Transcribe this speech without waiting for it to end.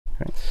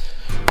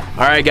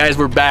All right, guys,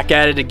 we're back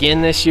at it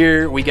again this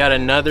year. We got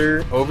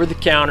another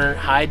over-the-counter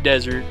high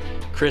desert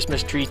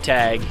Christmas tree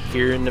tag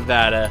here in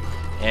Nevada,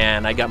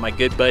 and I got my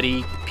good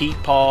buddy Peter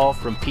Paul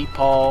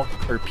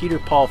Peter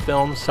Paul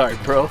Films. Sorry,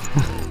 bro.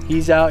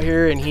 He's out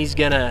here and he's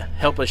gonna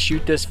help us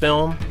shoot this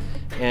film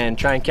and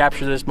try and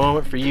capture this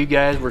moment for you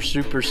guys. We're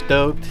super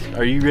stoked.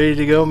 Are you ready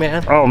to go,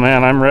 man? Oh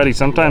man, I'm ready.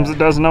 Sometimes it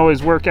doesn't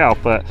always work out,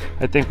 but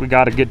I think we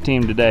got a good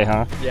team today,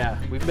 huh? Yeah,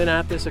 we've been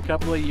at this a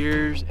couple of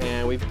years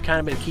and we've kind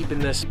of been keeping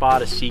this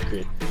spot a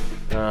secret.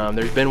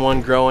 There's been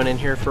one growing in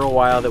here for a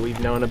while that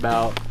we've known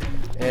about,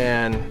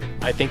 and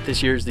I think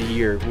this year's the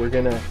year. We're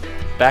gonna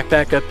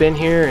backpack up in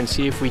here and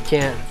see if we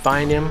can't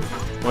find him.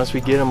 Once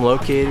we get him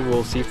located,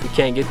 we'll see if we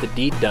can't get the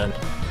deed done.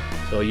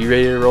 So you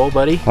ready to roll,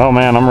 buddy? Oh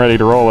man, I'm ready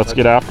to roll. Let's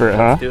get after it,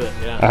 huh? Let's do it,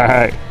 yeah. All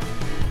right.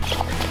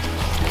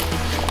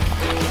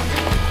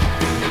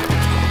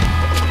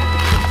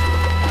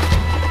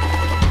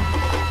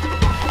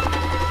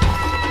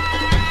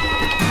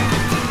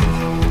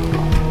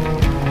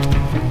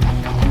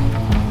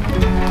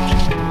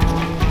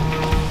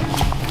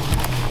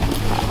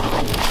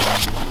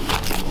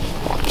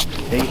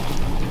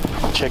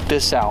 Hey, check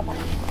this out.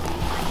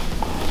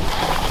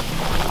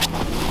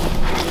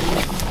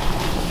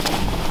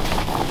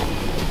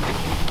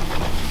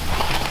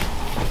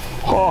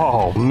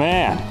 Oh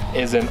man,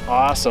 Is an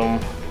awesome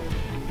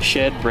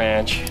shed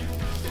branch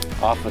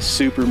off a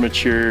super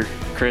mature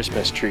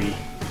Christmas tree.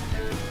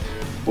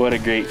 What a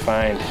great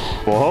find.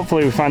 well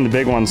hopefully we find the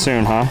big one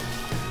soon, huh?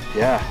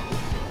 Yeah,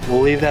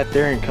 we'll leave that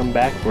there and come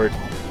back for it.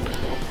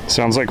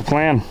 Sounds like a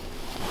plan.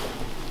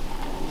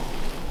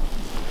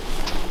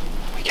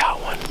 We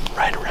got one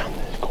right around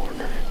this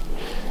corner.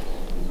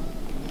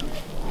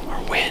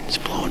 Our wind's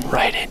blowing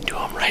right into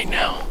him right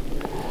now.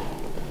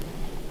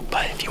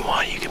 But if you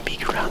want, you can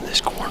peek around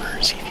this corner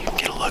and see if you can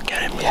get a look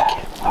at him. Yeah,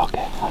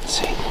 okay, let's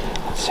see.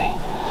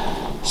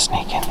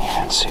 Sneak in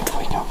here and see if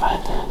we can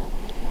find.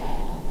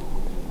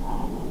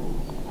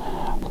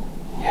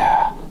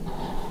 Yeah,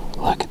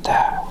 look at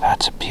that.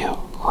 That's a beaut,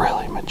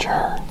 really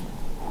mature.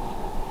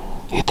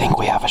 You think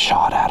we have a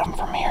shot at him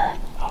from here?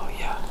 Oh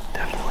yeah,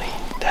 definitely.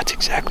 That's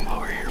exactly what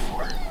we're here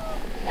for.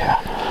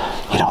 Yeah.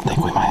 You don't think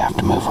we might have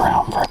to move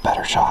around for a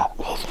better shot?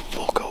 We'll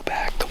go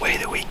back the way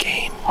that we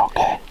came.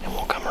 Okay. And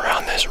we'll come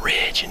around this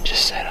ridge and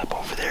just set up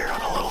over there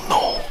on a little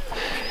knoll.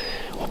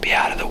 We'll be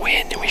out of the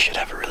wind and we should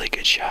have a really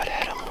good shot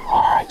at him.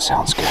 All right,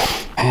 sounds good.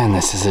 Man,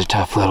 this is a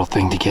tough little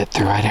thing to get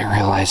through. I didn't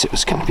realize it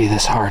was gonna be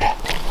this hard.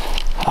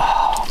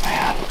 Oh,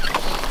 man.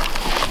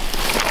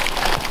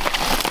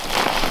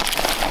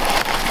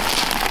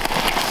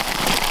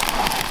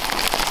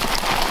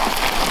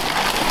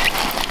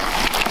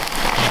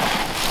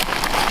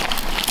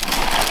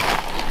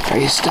 Are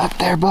you stuck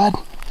there, bud?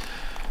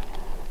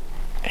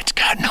 It's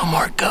got no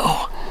more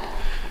go.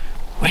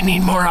 We need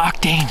more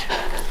octane.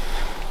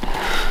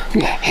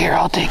 Yeah, here,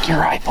 I'll take your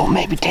rifle.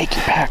 Maybe take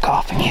your pack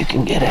off and you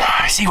can get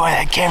it. I see why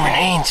that Cameron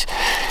Haynes,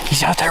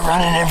 he's out there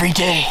running every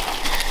day.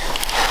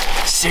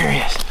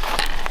 Serious.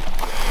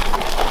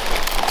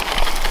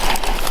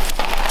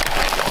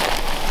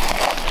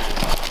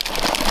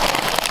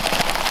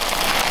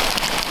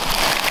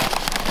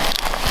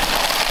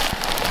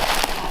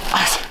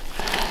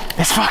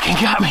 It's fucking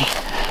got me.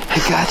 I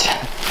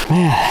gotcha.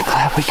 Man,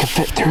 glad we could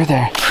fit through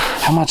there.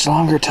 How much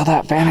longer till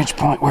that vantage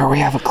point where we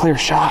have a clear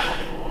shot?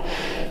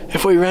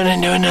 If we run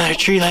into another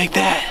tree like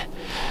that,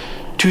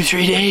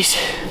 2-3 days.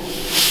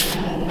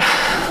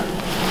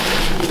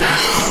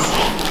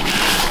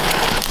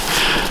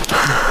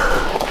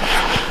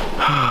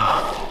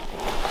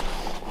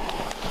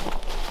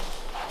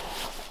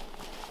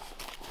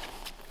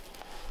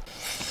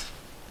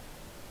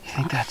 You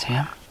think that's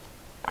him?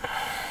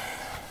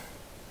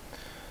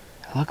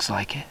 It looks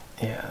like it.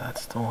 Yeah,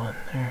 that's the one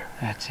there.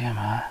 That's him,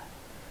 huh?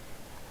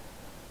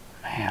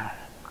 Man.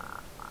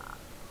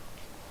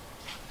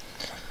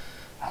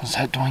 Was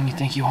that the one you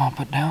think you want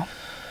to put down?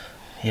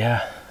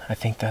 Yeah, I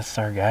think that's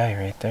our guy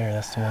right there.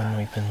 That's the one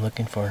we've been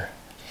looking for.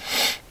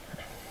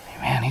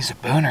 Hey man, he's a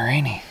booner,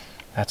 ain't he?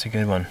 That's a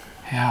good one.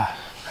 Yeah.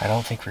 I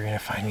don't think we're gonna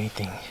find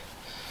anything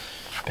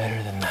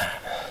better than that.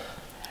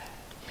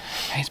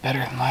 He's better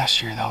than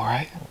last year though,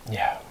 right?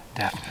 Yeah.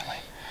 Definitely.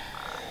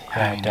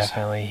 Yeah, I mean,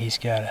 definitely. He's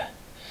got a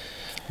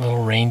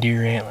little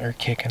reindeer antler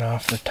kicking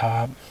off the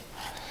top.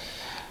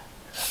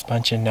 A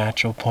bunch of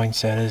natural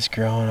poinsettias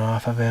growing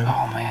off of him.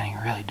 Oh man, he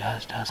really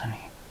does, doesn't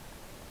he?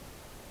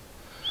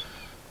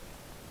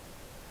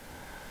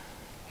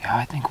 Yeah,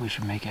 I think we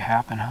should make it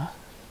happen, huh?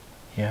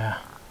 Yeah.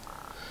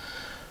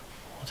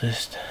 We'll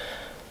just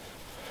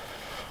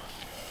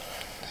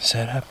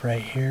set up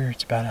right here.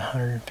 It's about a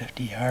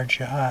 150-yard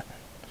shot.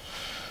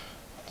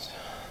 It's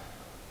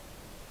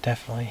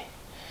definitely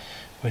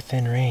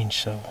within range,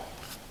 so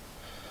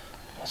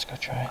let's go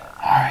try it.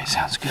 Alright,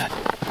 sounds good.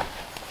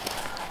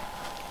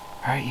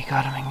 Alright, you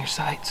got him in your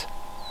sights?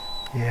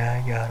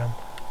 Yeah, I got him.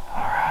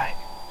 Alright,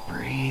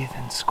 breathe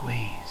and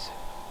squeeze.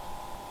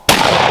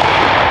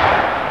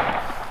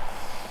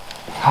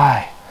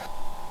 Hi.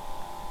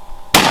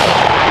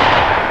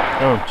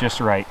 Oh,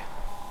 just right.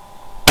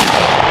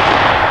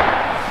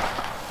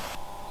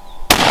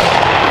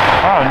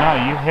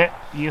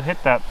 you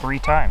hit that 3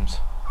 times.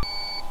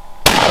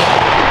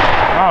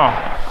 Oh,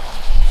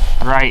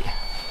 right.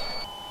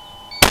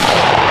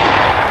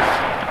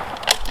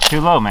 Too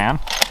low, man.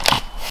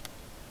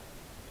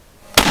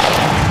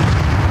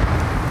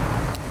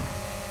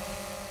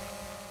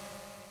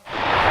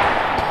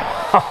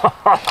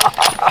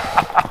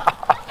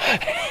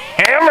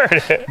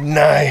 Hammered it.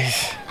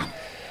 Nice.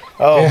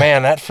 Oh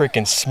man, that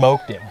freaking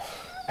smoked him.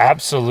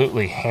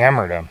 Absolutely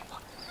hammered him.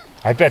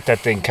 I bet that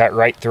thing cut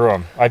right through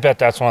him. I bet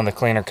that's one of the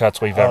cleaner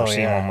cuts we've ever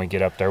seen when we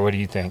get up there. What do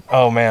you think?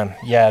 Oh man,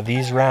 yeah,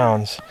 these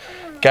rounds.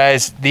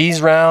 Guys,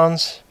 these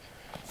rounds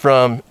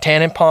from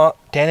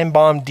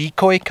Tannenbaum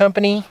Decoy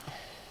Company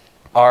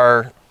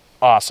are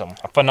awesome.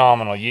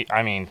 Phenomenal.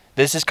 I mean,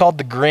 this is called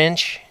the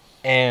Grinch,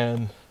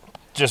 and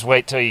just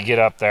wait till you get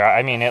up there.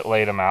 I mean, it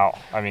laid him out.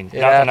 I mean,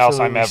 nothing else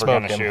I'm ever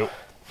going to shoot.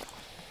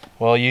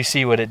 Well, you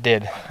see what it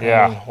did.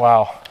 Yeah. I mean,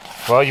 wow.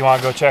 Well, you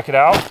want to go check it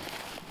out?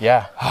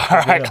 Yeah. All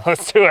right,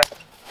 let's do it.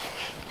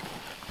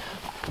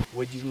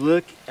 Would you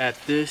look at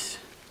this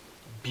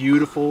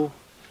beautiful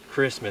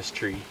Christmas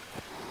tree?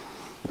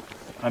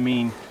 I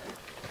mean,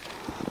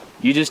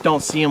 you just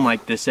don't see them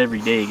like this every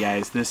day,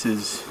 guys. This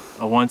is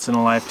a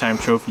once-in-a-lifetime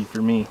trophy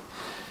for me.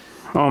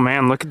 Oh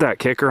man, look at that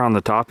kicker on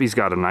the top. He's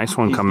got a nice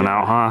one coming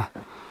out,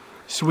 huh?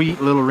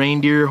 Sweet little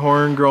reindeer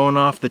horn growing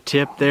off the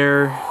tip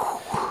there.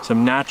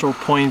 Some natural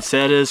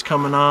poinsettias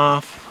coming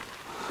off.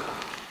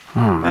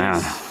 Oh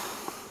man.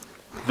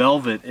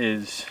 Velvet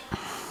is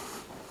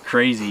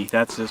crazy.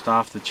 That's just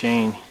off the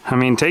chain. I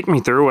mean, take me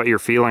through what you're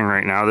feeling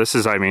right now. This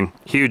is, I mean,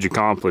 huge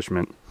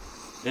accomplishment.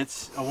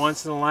 It's a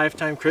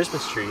once-in-a-lifetime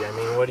Christmas tree. I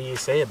mean, what do you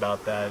say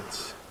about that?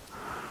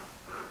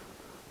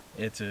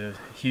 It's a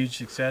huge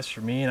success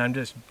for me, and I'm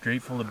just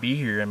grateful to be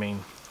here. I mean,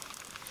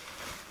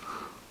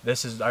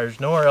 there's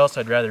nowhere else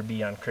I'd rather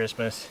be on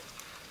Christmas,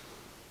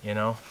 you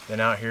know, than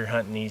out here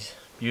hunting these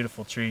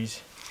beautiful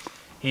trees.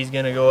 He's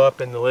gonna go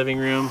up in the living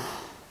room,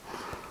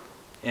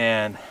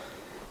 and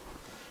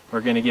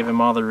we're gonna give him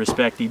all the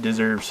respect he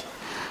deserves.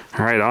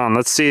 Right on.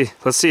 Let's see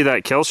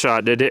that kill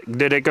shot. Did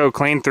it go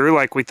clean through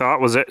like we thought?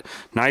 Was it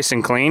nice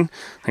and clean?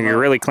 Like a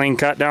really clean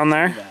cut down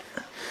there?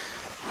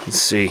 Let's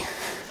see.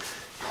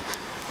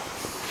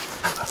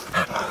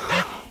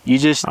 You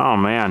just, oh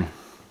man,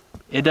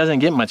 it doesn't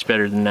get much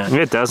better than that.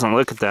 It doesn't.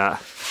 Look at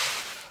that.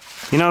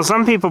 You know,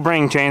 some people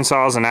bring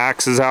chainsaws and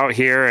axes out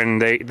here and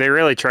they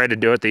really try to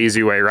do it the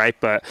easy way, right?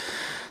 But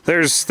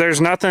there's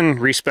nothing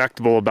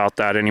respectable about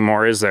that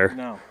anymore, is there?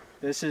 No.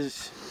 This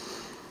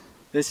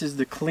is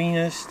the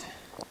cleanest,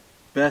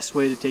 best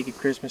way to take a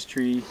Christmas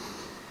tree,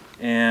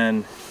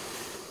 and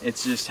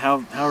it's just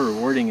how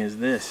rewarding is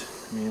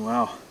this? I mean,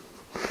 wow.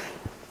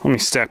 Let me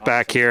step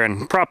back here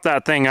and prop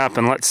that thing up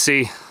and let's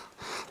see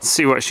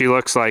what she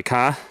looks like,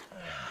 huh?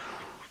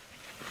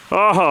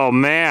 Oh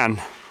man,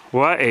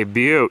 what a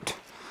beaut.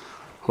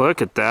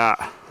 Look at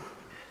that.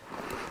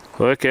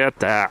 Look at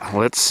that.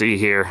 Let's see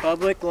here.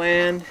 Public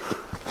land,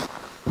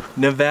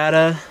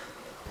 Nevada,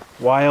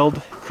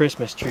 wild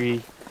Christmas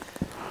tree.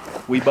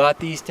 We bought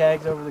these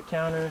tags over the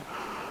counter,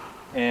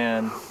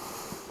 and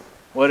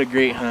what a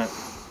great hunt.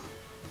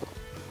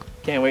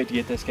 Can't wait to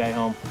get this guy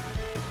home.